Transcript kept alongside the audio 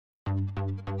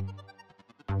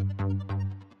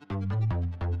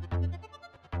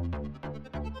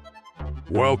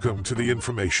Welcome to the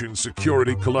Information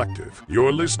Security Collective.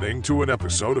 You're listening to an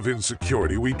episode of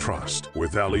Insecurity We Trust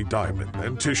with Ali Diamond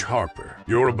and Tish Harper.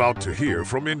 You're about to hear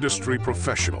from industry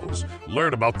professionals,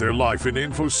 learn about their life in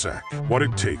InfoSec, what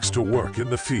it takes to work in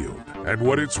the field, and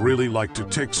what it's really like to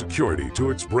take security to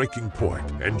its breaking point.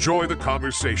 Enjoy the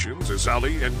conversations as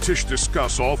Ali and Tish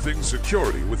discuss all things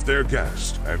security with their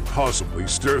guests and possibly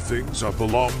stir things up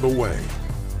along the way.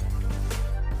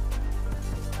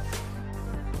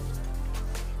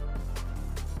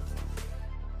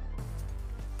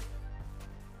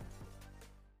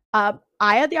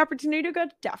 I had the opportunity to go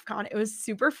to DEFCON. It was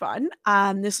super fun.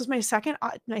 This was my second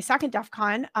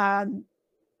DEFCON.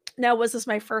 Now, was this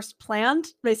my second planned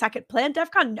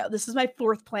DEFCON? No, this is my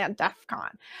fourth planned DEFCON.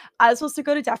 I was supposed to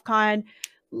go to DEFCON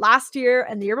last year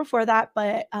and the year before that,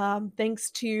 but thanks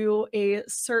to a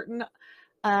certain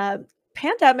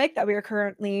pandemic that we are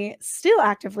currently still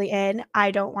actively in,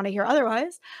 I don't want to hear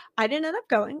otherwise, I didn't end up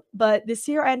going, but this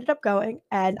year I ended up going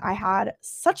and I had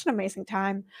such an amazing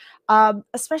time,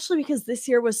 especially because this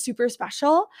year was super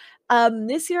special.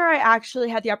 This year I actually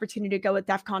had the opportunity to go with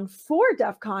DEFCON for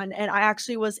DEFCON, and I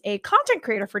actually was a content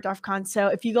creator for DEFCON. So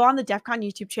if you go on the DEFCON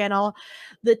YouTube channel,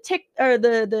 the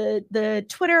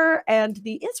Twitter and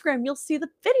the Instagram, you'll see the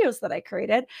videos that I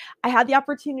created. I had the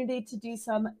opportunity to do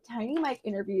some tiny mic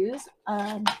interviews.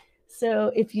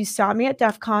 So if you saw me at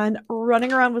DEFCON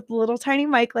running around with a little tiny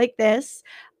mic like this,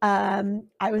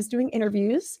 I was doing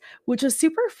interviews, which was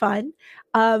super fun.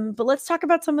 But let's talk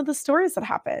about some of the stories that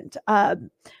happened.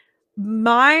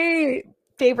 My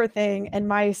favorite thing and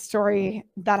my story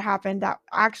that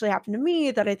actually happened to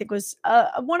me that I think was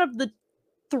one of the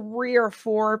 3 or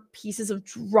 4 pieces of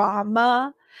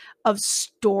drama of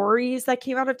stories that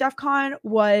came out of DEFCON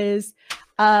was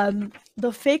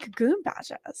the fake goon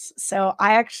badges. So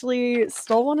I actually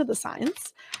stole one of the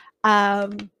signs.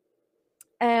 And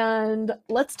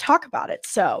let's talk about it.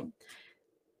 So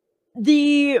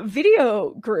the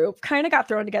video group kind of got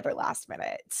thrown together last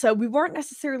minute. So we weren't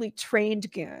necessarily trained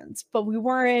goons, but we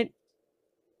weren't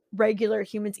regular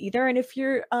humans either. And if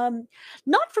you're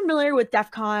not familiar with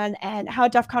DEFCON and how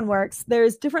DEFCON works,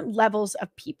 there's different levels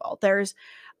of people. There's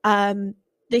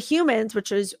the humans,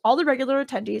 which is all the regular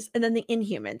attendees, and then the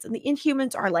inhumans. And the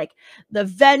inhumans are like the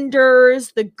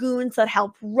vendors, the goons that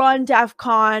help run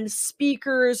DEFCON,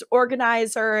 speakers,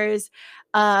 organizers,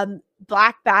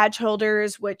 black badge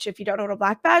holders, which if you don't know what a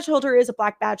black badge holder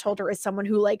is someone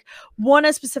who like won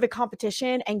a specific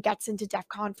competition and gets into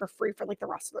DEFCON for free for like the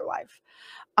rest of their life.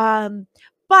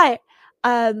 But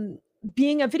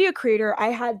being a video creator, I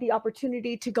had the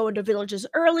opportunity to go into villages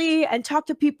early and talk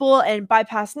to people and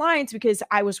bypass lines because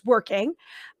I was working.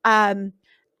 And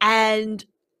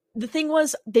the thing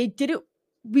was,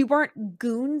 we weren't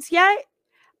goons yet.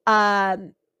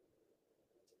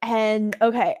 And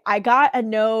okay, I got a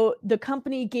note. The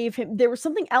company gave him, there was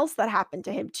something else that happened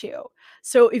to him too.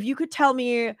 So if you could tell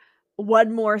me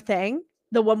one more thing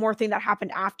that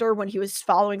happened after when he was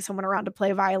following someone around to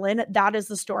play violin, that is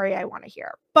the story I want to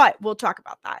hear. But we'll talk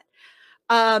about that.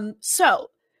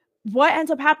 So what ends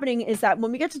up happening is that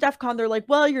when we get to DEFCON, they're like,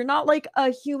 well, you're not like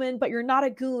a human, but you're not a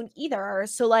goon either.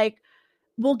 So like,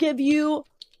 we'll give you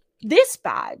this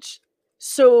badge.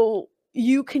 So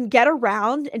you can get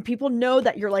around and people know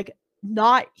that you're like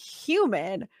not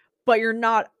human, but you're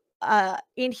not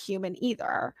inhuman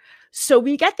either. So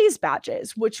we get these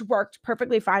badges, which worked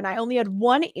perfectly fine. I only had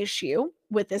one issue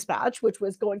with this badge, which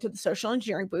was going to the social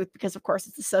engineering booth, because of course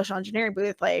it's the social engineering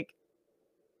booth. Like,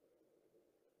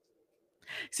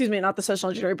 excuse me, not the social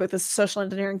engineering booth, it's the social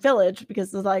engineering village,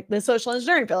 because it's like the social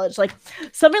engineering village, like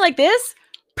something like this,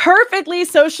 perfectly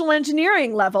social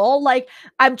engineering level. Like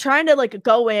I'm trying to like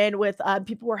go in with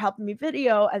people who are helping me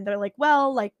video, and they're like,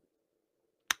 well, like,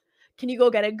 can you go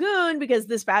get a goon because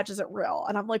this badge isn't real?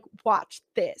 And I'm like, watch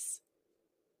this.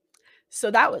 So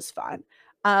that was fun.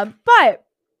 But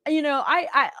you know,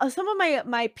 I some of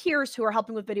my peers who are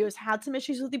helping with videos had some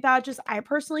issues with the badges. I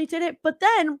personally did it, but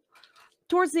then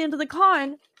towards the end of the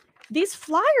con, these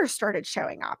flyers started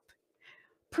showing up.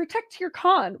 Protect your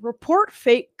con, report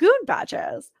fake goon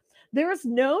badges. There is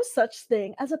no such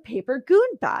thing as a paper goon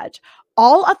badge.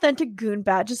 All authentic goon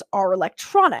badges are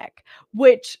electronic,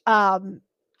 which how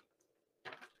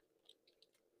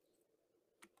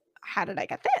did I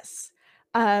get this?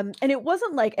 And it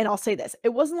wasn't like, and I'll say this, it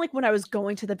wasn't like when I was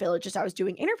going to the villages I was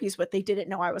doing interviews with, they didn't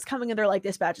know I was coming and they're like,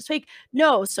 this badge is fake.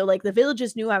 No. So like the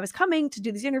villages knew I was coming to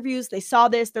do these interviews. They saw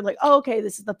this. They're like, oh, okay,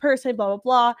 this is the person, blah, blah,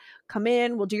 blah. Come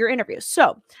in, we'll do your interview.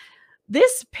 So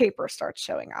this paper starts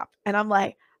showing up and I'm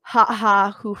like, ha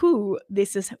ha, hoo hoo,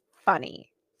 this is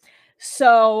funny.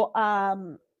 So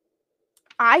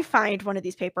I find one of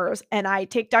these papers and I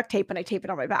take duct tape and I tape it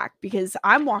on my back because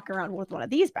I'm walking around with one of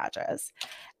these badges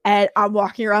and I'm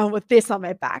walking around with this on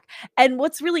my back. And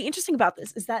what's really interesting about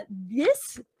this is that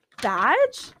this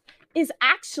badge is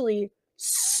actually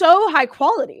so high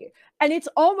quality, and it's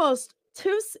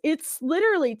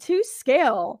literally to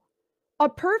scale, a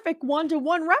perfect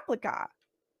 1-to-1 replica.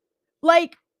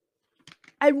 Like,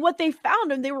 and what they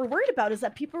found and they were worried about is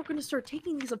that people are going to start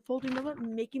taking these and folding them up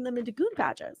and making them into goon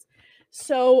badges.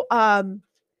 So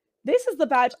this is the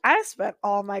badge I spent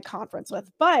all my conference with,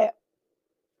 but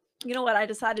you know what? I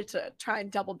decided to try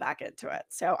and double back into it.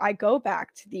 So I go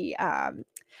back to the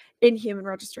Inhuman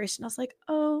registration. I was like,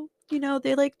 oh, you know,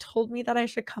 they like told me that I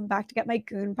should come back to get my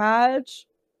goon badge.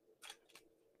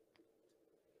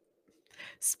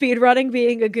 Speedrunning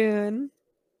being a goon.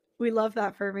 We love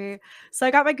that for me. So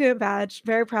I got my goon badge.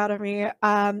 Very proud of me.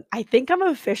 I think I'm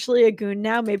officially a goon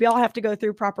now. Maybe I'll have to go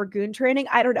through proper goon training.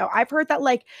 I don't know. I've heard that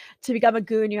like to become a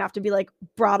goon, you have to be like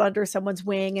brought under someone's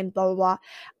wing and blah, blah,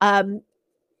 blah.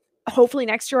 Hopefully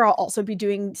next year I'll also be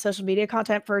doing social media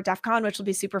content for DEFCON, which will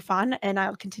be super fun, and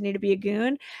I'll continue to be a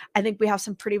goon. I think we have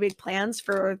some pretty big plans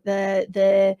for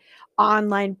the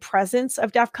online presence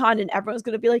of DEFCON, and everyone's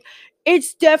going to be like,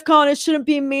 it's DEFCON, it shouldn't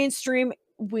be mainstream.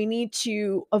 We need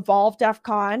to evolve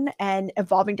DEFCON, and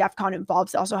evolving DEFCON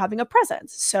involves also having a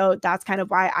presence. So that's kind of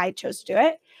why I chose to do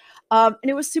it. And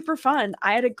it was super fun.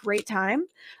 I had a great time.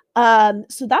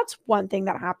 So that's one thing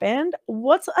that happened.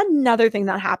 What's another thing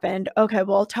that happened? Okay,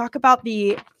 we'll talk about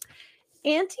the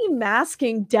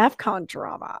anti-masking DEFCON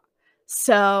drama.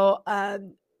 So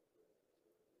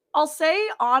I'll say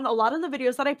on a lot of the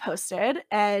videos that I posted,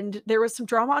 and there was some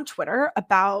drama on Twitter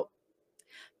about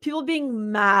people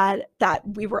being mad that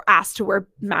we were asked to wear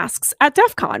masks at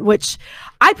DEFCON, which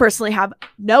I personally have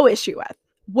no issue with.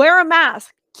 Wear a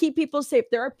mask, keep people safe.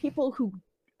 There are people who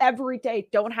every day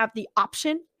don't have the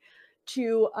option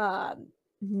to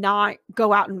not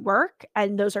go out and work,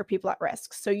 and those are people at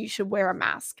risk. So you should wear a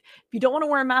mask. If you don't want to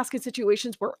wear a mask in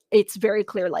situations where it's very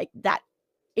clear like that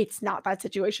it's not that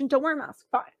situation, don't wear a mask,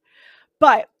 fine.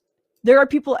 But there are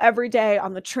people every day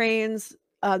on the trains,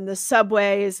 on the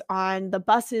subways, on the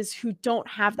buses who don't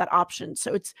have that option.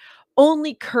 So it's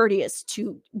only courteous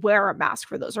to wear a mask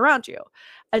for those around you.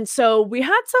 And so we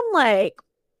had some like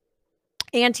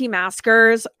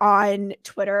anti-maskers on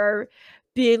Twitter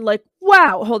being like,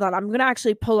 wow, hold on, I'm going to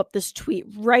actually pull up this tweet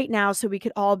right now so we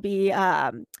could all be,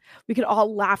 we could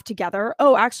all laugh together.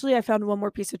 Oh, actually, I found one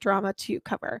more piece of drama to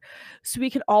cover so we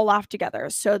could all laugh together.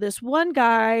 So this one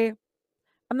guy,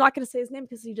 I'm not going to say his name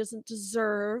because he doesn't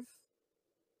deserve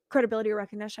credibility or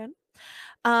recognition.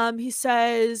 He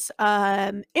says,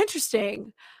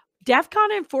 interesting.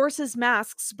 DEFCON enforces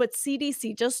masks, but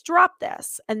CDC just dropped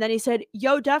this. And then he said,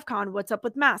 yo, DEFCON, what's up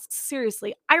with masks?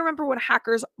 Seriously, I remember when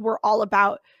hackers were all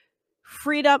about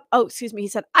freedom. Oh, excuse me. He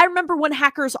said, I remember when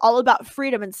hackers all about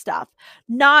freedom and stuff.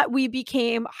 Not we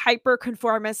became hyper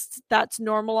conformists that's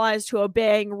normalized to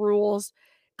obeying rules.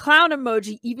 Clown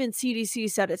emoji, even CDC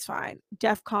said it's fine.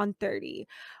 DEFCON 30.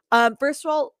 First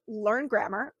of all, learn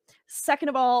grammar. Second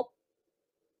of all,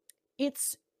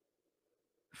 it's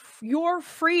your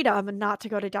freedom not to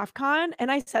go to DEFCON.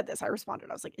 And I said this, I responded,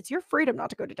 I was like, it's your freedom not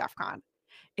to go to DEFCON.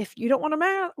 If you don't want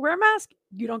to wear a mask,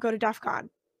 you don't go to DEFCON.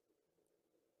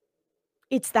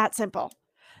 It's that simple.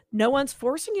 No one's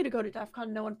forcing you to go to DEFCON.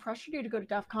 No one pressured you to go to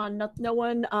DEFCON.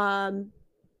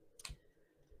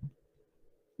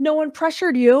 No one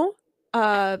pressured you.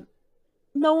 No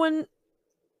one.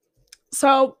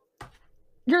 So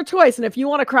your choice. And if you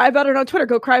want to cry about it on Twitter,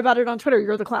 go cry about it on Twitter.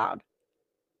 You're the clown.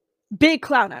 Big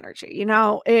clown energy, you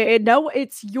know. No,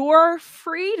 it's your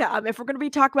freedom. If we're going to be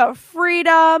talking about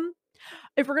freedom,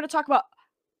 if we're going to talk about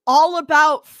all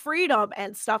about freedom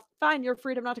and stuff, fine, your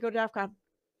freedom not to go to DEFCON.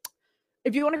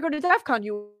 If you want to go to DEFCON,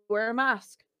 you wear a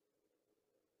mask.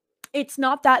 It's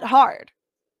not that hard.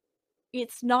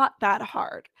 It's not that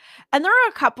hard. And there are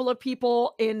a couple of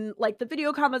people in like the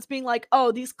video comments being like,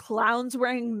 oh, these clowns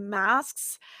wearing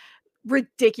masks,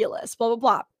 ridiculous, blah, blah,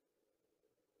 blah.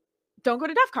 Don't go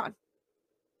to DEFCON.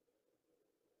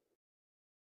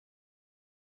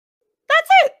 That's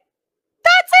it.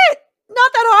 That's it.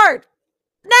 Not that hard.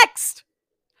 Next.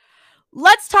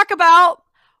 Let's talk about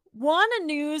One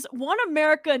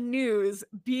America News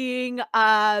being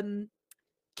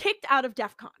kicked out of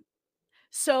DEFCON.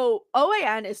 So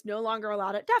OAN is no longer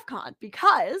allowed at DEFCON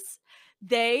because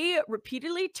they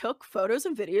repeatedly took photos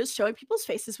and videos showing people's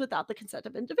faces without the consent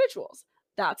of individuals.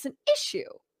 That's an issue.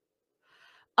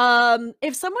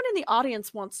 If someone in the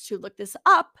audience wants to look this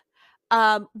up,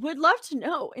 would love to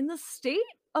know, in the state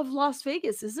of Las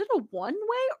Vegas, is it a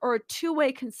one-way or a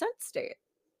two-way consent state?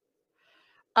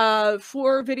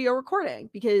 for video recording,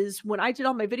 because when I did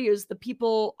all my videos, the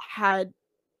people had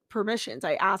permissions.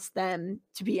 I asked them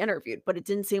to be interviewed, but it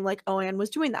didn't seem like OAN was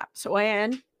doing that. So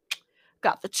OAN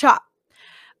got the chop.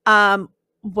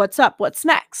 What's up? What's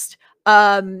next?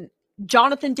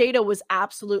 Jonathan Data was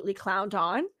absolutely clowned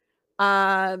on.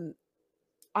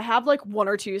 I have like 1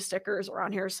 or 2 stickers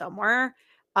around here somewhere.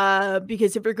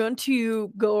 Because if you're going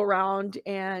to go around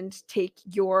and take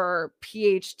your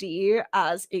PhD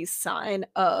as a sign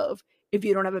of, if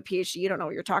you don't have a PhD, you don't know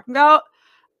what you're talking about,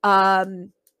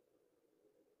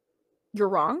 you're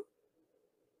wrong.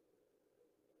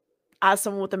 As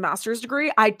someone with a master's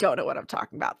degree, I don't know what I'm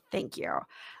talking about. Thank you.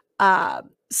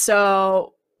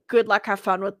 So good luck, have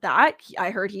fun with that. I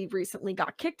heard he recently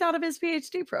got kicked out of his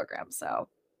PhD program, so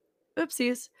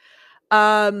oopsies.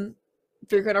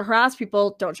 If you're gonna harass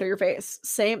people, don't show your face.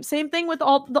 Same thing with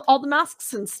all the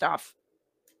masks and stuff.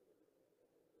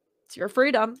 It's your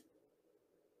freedom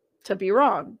to be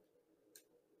wrong,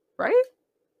 right?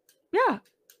 Yeah,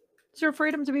 it's your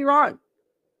freedom to be wrong.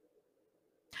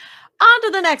 On to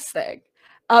the next thing.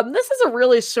 This is a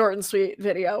really short and sweet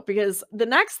video because the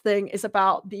next thing is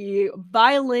about the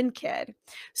violin kid.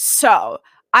 So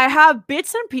I have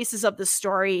bits and pieces of the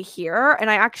story here, and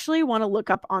I actually want to look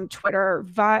up on Twitter.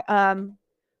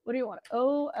 What do you want?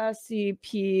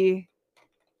 OSCP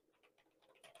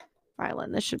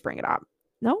violin. This should bring it up.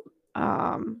 Nope.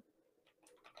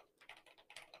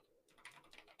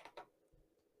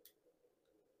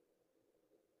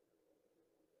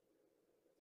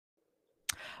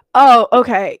 Oh,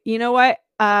 okay. You know what?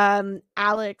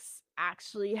 Alex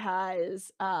actually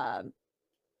has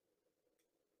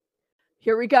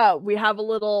here we go. We have a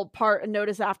little part, a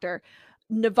notice after.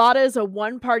 Nevada is a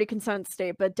one-party consent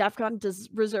state, but DEFCON does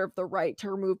reserve the right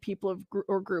to remove people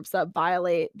or groups that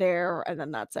violate their, and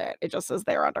then that's it. It just says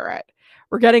they're under it.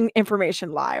 We're getting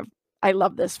information live. I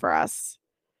love this for us.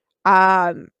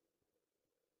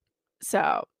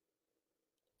 So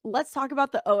let's talk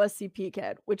about the OSCP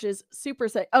kid, which is super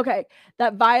sick. Okay,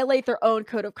 that violate their own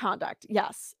code of conduct.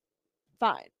 Yes,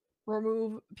 fine.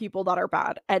 Remove people that are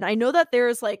bad. And I know that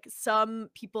there's like some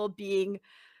people being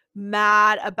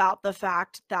mad about the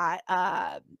fact that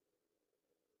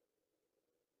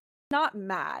not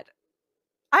mad.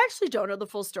 I actually don't know the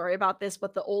full story about this,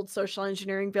 but the old social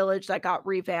engineering village that got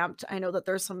revamped, I know that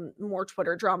there's some more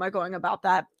Twitter drama going about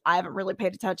that. I haven't really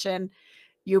paid attention.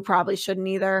 You probably shouldn't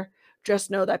either.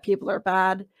 Just know that people are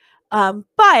bad.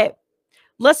 But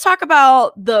let's talk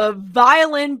about the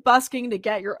violin busking to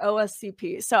get your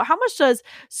OSCP. So how much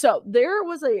so there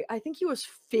was I think he was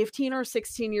 15 or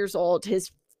 16 years old.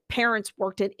 His parents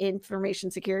worked in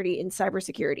information security and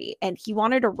cybersecurity, and he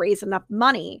wanted to raise enough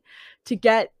money to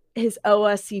get his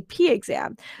OSCP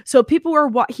exam. So people were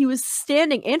he was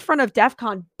standing in front of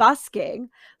DEFCON busking.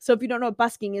 So if you don't know what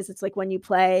busking is, it's like when you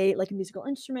play like a musical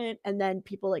instrument and then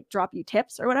people like drop you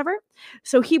tips or whatever.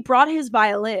 So he brought his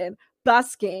violin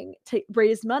busking to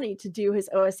raise money to do his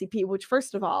OSCP, which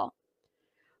first of all,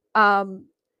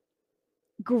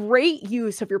 great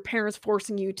use of your parents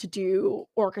forcing you to do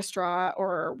orchestra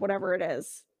or whatever it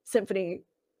is, symphony.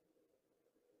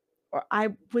 Or I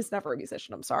was never a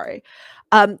musician, I'm sorry.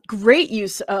 Great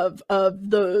use of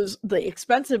those, the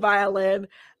expensive violin,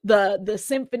 the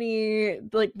symphony,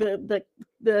 like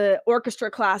the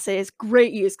orchestra classes,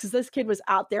 great use, because this kid was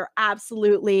out there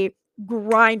absolutely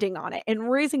grinding on it and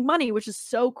raising money, which is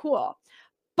so cool.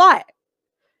 But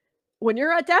when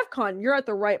you're at DEFCON, you're at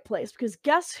the right place, because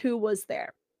guess who was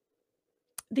there?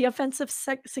 The offensive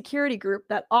security group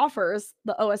that offers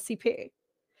the OSCP.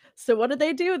 So what did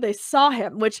they do? They saw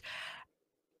him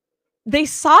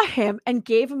and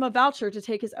gave him a voucher to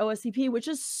take his OSCP, which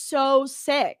is so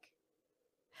sick.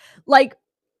 Like,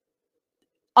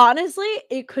 honestly,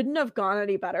 it couldn't have gone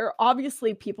any better.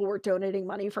 Obviously, people were donating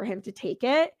money for him to take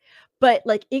it, but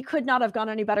like it could not have gone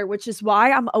any better, which is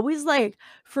why I'm always like,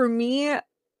 for me,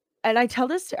 and I tell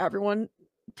this to everyone,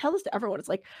 it's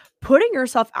like putting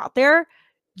yourself out there,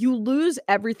 you lose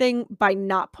everything by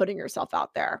not putting yourself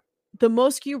out there. The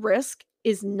most you risk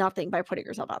is nothing by putting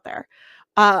yourself out there.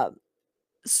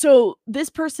 So this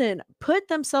person put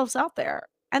themselves out there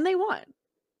and they won.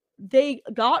 They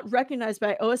got recognized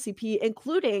by OSCP,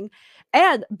 including,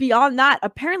 and beyond that,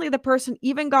 apparently the person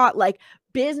even got like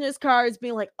business cards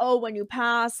being like, oh, when you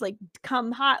pass, like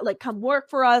come work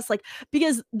for us, like,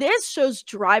 because this shows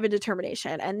drive and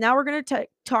determination. And now we're going to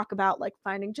talk about like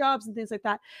finding jobs and things like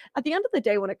that. At the end of the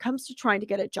day, when it comes to trying to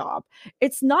get a job,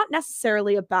 it's not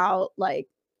necessarily about like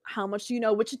how much you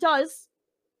know, which it does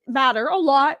matter a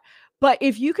lot, But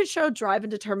if you could show drive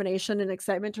and determination and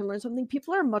excitement to learn something,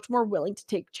 people are much more willing to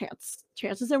take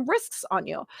chances and risks on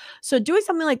you. So doing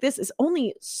something like this is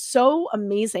only so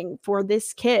amazing for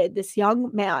this kid, this young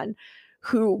man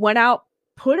who went out,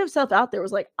 put himself out there,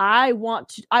 was like, I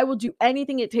will do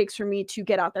anything it takes for me to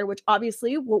get out there, which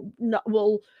obviously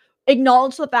will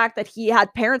acknowledge the fact that he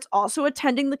had parents also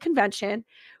attending the convention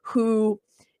who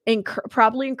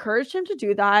probably encouraged him to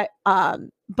do that.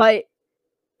 But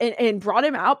and brought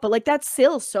him out, but like that's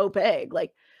still so big.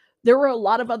 Like there were a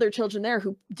lot of other children there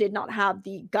who did not have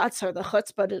the guts or the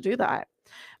chutzpah to do that.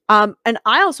 And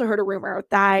I also heard a rumor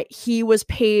that he was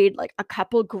paid like a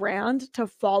couple grand to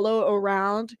follow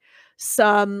around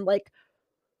some like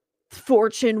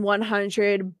Fortune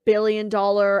 100 billion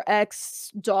dollar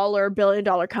billion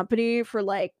dollar company for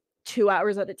like 2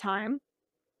 hours at a time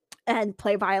and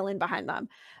play violin behind them.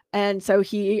 And so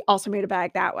he also made a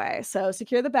bag that way. So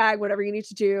secure the bag, whatever you need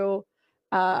to do.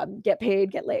 Get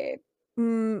paid, get laid.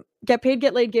 Get paid,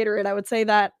 get laid, Gatorade. I would say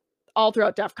that all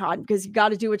throughout DEF CON because you got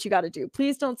to do what you got to do.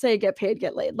 Please don't say get paid,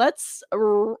 get laid. Let's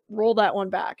roll that one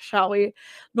back, shall we?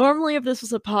 Normally, if this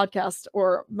was a podcast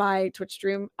or my Twitch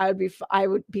stream, I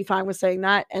would be fine with saying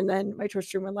that, and then my Twitch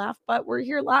stream would laugh. But we're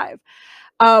here live.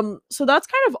 So that's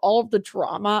kind of all of the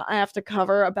drama I have to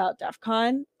cover about DEF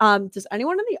CON. Does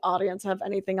anyone in the audience have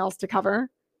anything else to cover?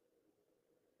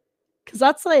 Because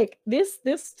that's like this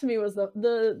to me was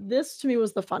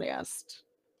the funniest.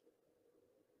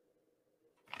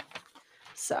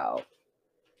 So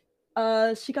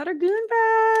she got her goon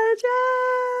badge.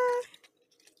 Yeah.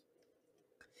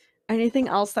 Anything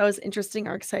else that was interesting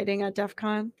or exciting at DEF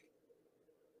CON?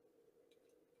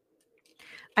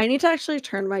 I need to actually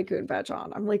turn my goon badge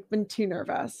on. I'm like been too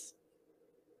nervous.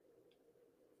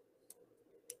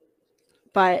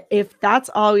 But if that's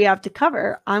all we have to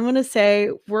cover, I'm going to say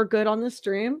we're good on the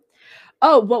stream.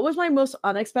 Oh, what was my most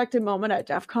unexpected moment at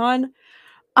DEF CON?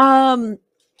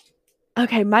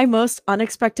 Okay, my most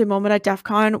unexpected moment at DEF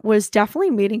CON was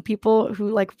definitely meeting people who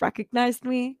like recognized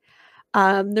me.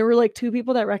 There were like 2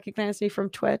 people that recognized me from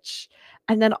Twitch.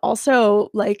 And then also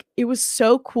like it was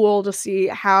so cool to see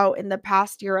how in the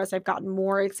past year, as I've gotten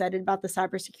more excited about the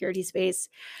cybersecurity space,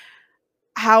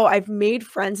 how I've made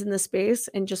friends in the space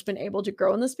and just been able to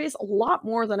grow in the space a lot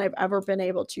more than I've ever been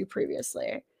able to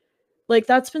previously. Like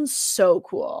that's been so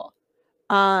cool.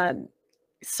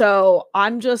 So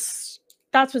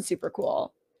that's been super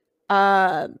cool.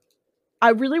 I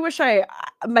really wish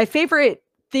my favorite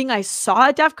thing I saw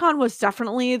at DEF CON was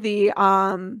definitely the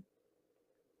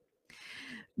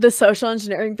social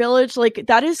engineering village. Like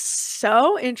that is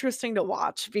so interesting to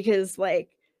watch because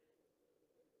like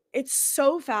it's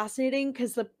so fascinating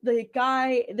because the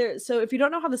guy there. So if you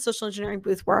don't know how the social engineering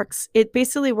booth works, it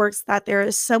basically works that there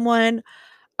is someone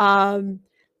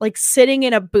like sitting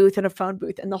in a booth, in a phone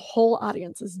booth, and the whole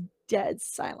audience is dead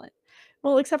silent.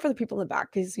 Well, except for the people in the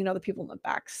back, because the people in the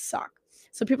back suck.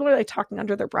 So people are like talking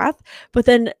under their breath. But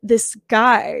then this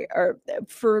guy, or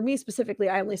for me specifically,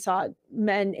 I only saw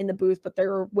men in the booth, but there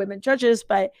were women judges.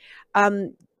 But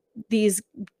these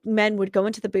men would go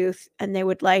into the booth and they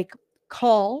would like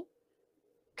call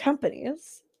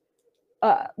companies,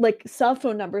 like cell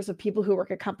phone numbers of people who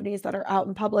work at companies that are out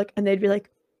in public, and they'd be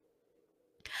like,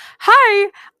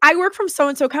 "Hi, I work from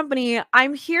so-and-so company.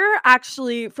 I'm here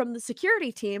actually from the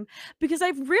security team because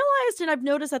I've realized and I've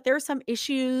noticed that there are some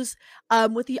issues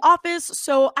with the office.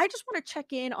 So I just want to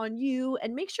check in on you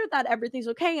and make sure that everything's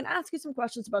okay and ask you some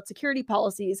questions about security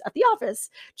policies at the office.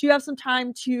 Do you have some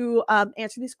time to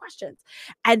answer these questions?"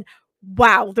 And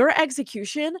wow, their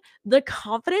execution, the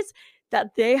confidence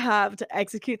that they have to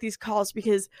execute these calls,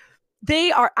 because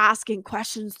they are asking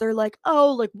questions. They're like,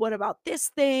 "Oh, like what about this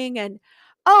thing?" And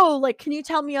 "Oh, like, can you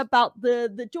tell me about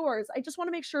the doors? I just want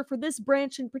to make sure for this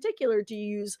branch in particular, do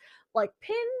you use like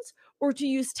pins or do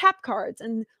you use tap cards?"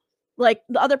 And like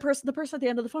the person at the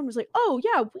end of the phone was like, "Oh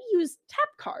yeah, we use tap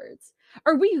cards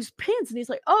or we use pins." And he's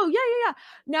like, "Oh yeah.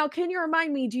 Now, can you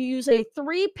remind me, do you use a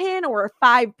 3-pin or a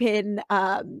 5-pin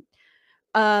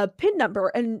pin number?"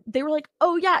 And they were like,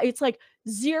 "Oh yeah, it's like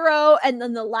 0 and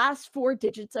then the last 4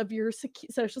 digits of your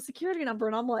social security number."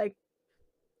 And I'm like,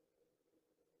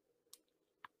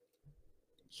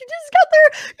 You just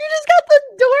got the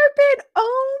door pin.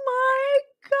 Oh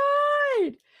my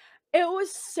God. It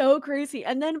was so crazy.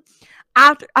 And then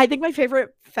after, I think my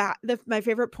favorite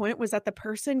point was that the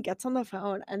person gets on the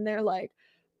phone and they're like,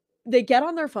 they get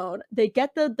on their phone, they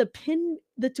get the pin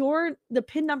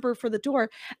number for the door,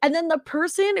 and then the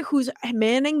person who's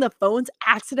manning the phones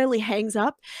accidentally hangs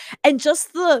up, and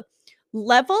just the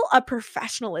level of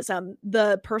professionalism.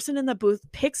 The person in the booth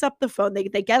picks up the phone. They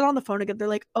get on the phone again. They're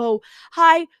like, "Oh,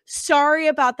 hi, sorry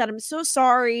about that. I'm so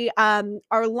sorry.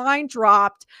 Our line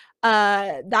dropped.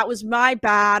 That was my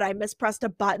bad. I mispressed a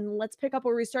button. Let's pick up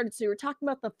where we started. So you were talking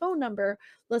about the phone number.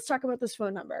 Let's talk about this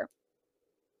phone number."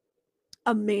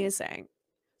 Amazing.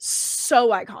 So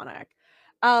iconic.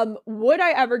 Would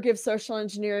I ever give social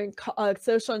engineering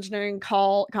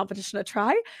call competition a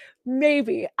try?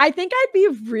 Maybe. I think I'd be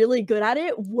really good at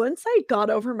it once I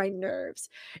got over my nerves.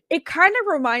 It kind of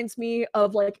reminds me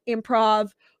of like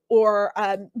improv, or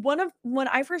when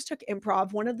I first took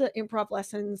improv, one of the improv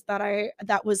lessons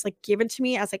that was like given to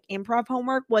me as like improv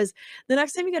homework was, the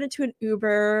next time you get into an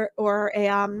Uber or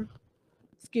a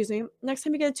next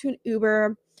time you get into an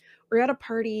Uber or you're at a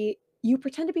party, you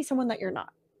pretend to be someone that you're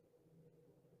not.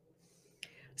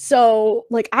 So,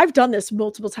 like, I've done this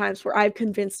multiple times where I've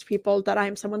convinced people that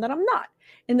I'm someone that I'm not,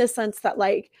 in the sense that,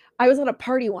 like, I was at a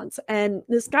party once and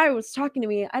this guy was talking to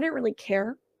me. I didn't really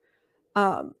care.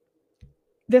 Um,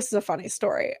 this is a funny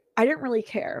story. I didn't really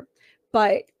care,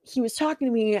 but he was talking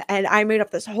to me and I made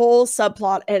up this whole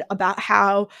subplot about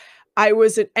how I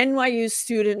was an NYU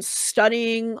student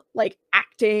studying like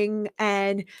acting,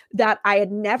 and that I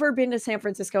had never been to San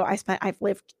Francisco. I've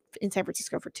lived in San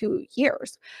Francisco for 2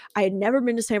 years. I had never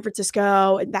been to San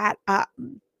Francisco, and that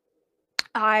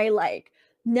I like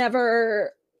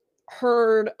never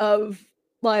heard of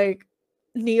like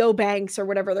neobanks or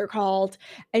whatever they're called,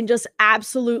 and just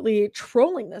absolutely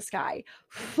trolling this guy.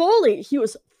 He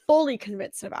was fully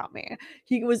convinced about me.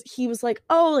 He was like,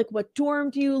 "Oh, like what dorm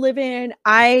do you live in?"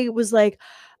 I was like,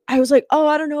 "Oh,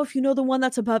 I don't know if you know the one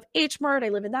that's above H Mart. I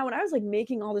live in that one." I was like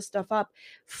making all this stuff up,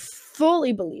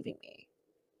 fully believing me.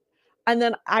 And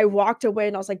then I walked away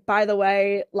and I was like, "By the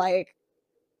way, like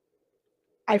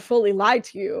I fully lied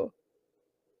to you.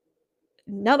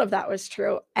 None of that was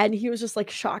true." And he was just like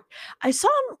shocked. I saw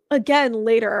him again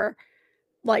later,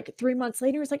 like 3 months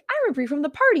later. He's like, "I remember you from the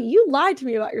party. You lied to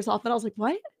me about yourself." And I was like,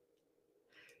 "What?"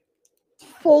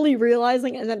 Fully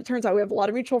realizing. And then it turns out we have a lot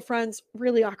of mutual friends.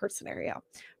 Really awkward scenario.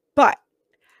 But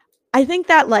I think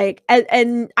that like,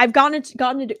 and I've gotten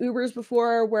into Ubers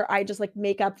before where I just like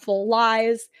make up full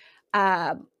lies.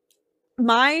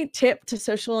 My tip to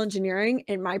social engineering,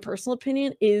 in my personal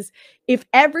opinion, is if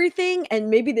everything, and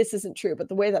maybe this isn't true, but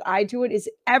the way that I do it is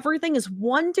everything is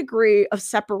 1 degree of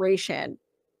separation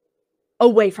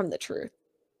away from the truth.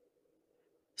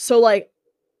 So like,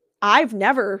 I've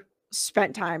never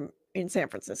spent time in San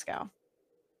Francisco.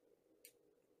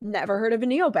 Never heard of a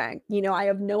neobank. You know, I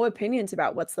have no opinions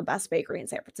about what's the best bakery in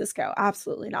San Francisco.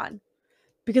 Absolutely none.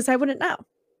 Because I wouldn't know.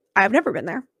 I've never been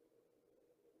there.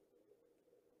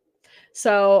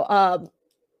 So,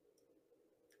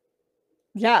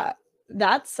 yeah,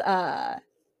 that's that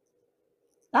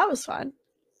was fun.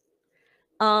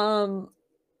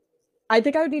 I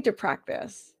think I would need to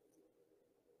practice.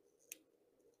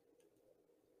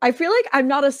 I feel like I'm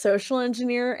not a social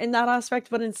engineer in that aspect,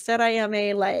 but instead I am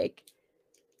a like,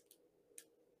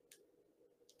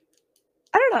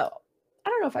 I don't know. I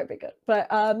don't know if I'd be good. But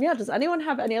yeah, does anyone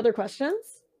have any other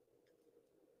questions?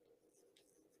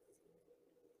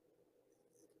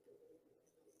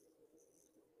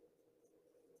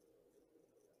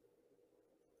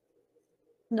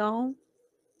 No?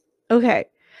 Okay.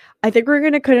 I think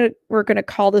we're gonna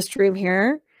call the stream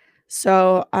here.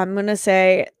 So I'm gonna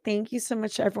say thank you so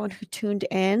much to everyone who tuned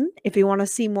in. If you want to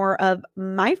see more of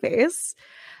my face,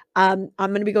 I'm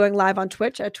going to be going live on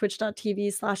Twitch at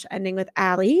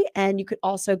twitch.tv/endingwithally. And you could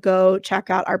also go check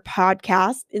out our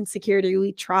podcast, In Security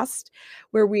We Trust,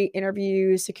 where we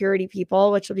interview security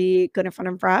people, which will be good and fun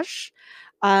and fresh.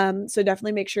 So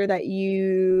definitely make sure that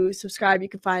you subscribe. You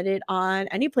can find it on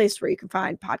any place where you can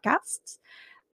find podcasts.